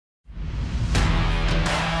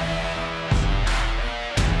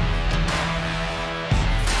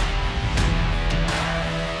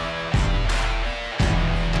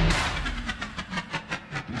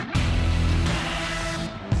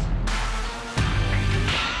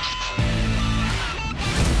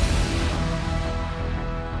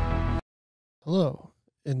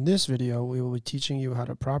In this video, we will be teaching you how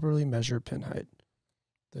to properly measure pin height.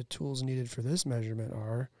 The tools needed for this measurement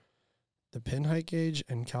are the pin height gauge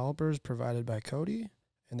and calipers provided by CODI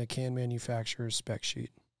and the can manufacturer's spec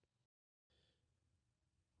sheet.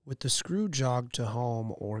 With the screw jogged to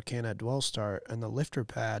home or can at dwell start and the lifter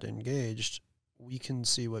pad engaged, we can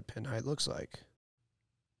see what pin height looks like.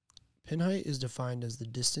 Pin height is defined as the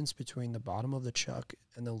distance between the bottom of the chuck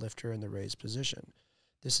and the lifter in the raised position.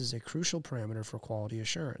 This is a crucial parameter for quality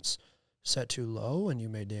assurance. Set too low and you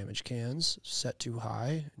may damage cans. Set too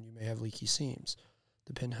high and you may have leaky seams.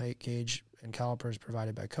 The pin height gauge and calipers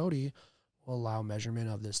provided by CODI will allow measurement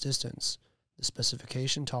of this distance. The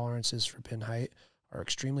specification tolerances for pin height are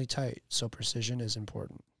extremely tight, so precision is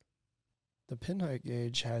important. The pin height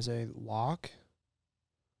gauge has a lock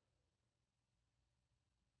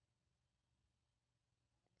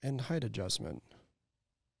and height adjustment.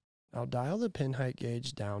 Now dial the pin height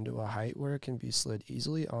gauge down to a height where it can be slid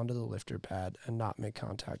easily onto the lifter pad and not make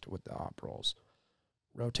contact with the op rolls.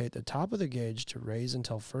 Rotate the top of the gauge to raise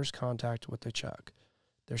until first contact with the chuck.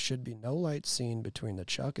 There should be no light seen between the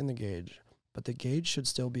chuck and the gauge, but the gauge should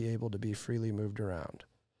still be able to be freely moved around.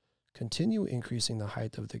 Continue increasing the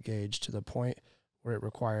height of the gauge to the point where it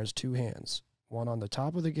requires two hands, one on the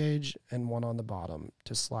top of the gauge and one on the bottom,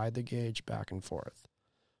 to slide the gauge back and forth.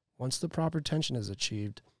 Once the proper tension is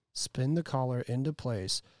achieved, spin the collar into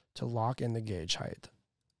place to lock in the gauge height.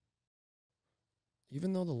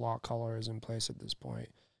 Even though the lock collar is in place at this point,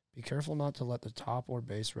 be careful not to let the top or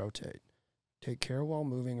base rotate. Take care while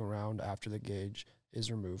moving around after the gauge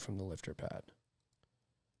is removed from the lifter pad.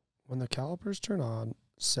 When the calipers turn on,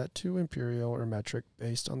 set to imperial or metric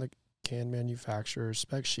based on the can manufacturer's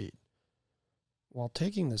spec sheet. While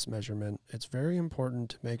taking this measurement, it's very important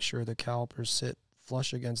to make sure the calipers sit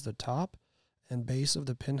flush against the top and base of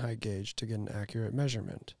the pin height gauge to get an accurate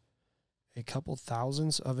measurement. A couple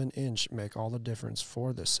thousandths of an inch make all the difference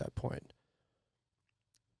for this set point.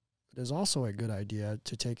 It is also a good idea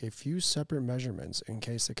to take a few separate measurements in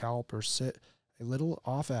case the calipers sit a little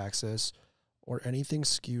off axis or anything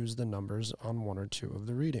skews the numbers on one or two of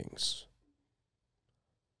the readings.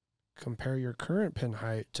 Compare your current pin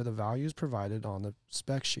height to the values provided on the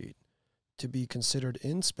spec sheet. To be considered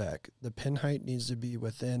in spec, the pin height needs to be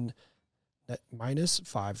within minus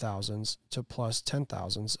 5 thousandths to plus 10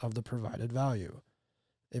 thousandths of the provided value.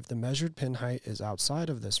 If the measured pin height is outside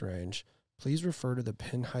of this range, please refer to the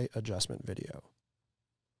pin height adjustment video.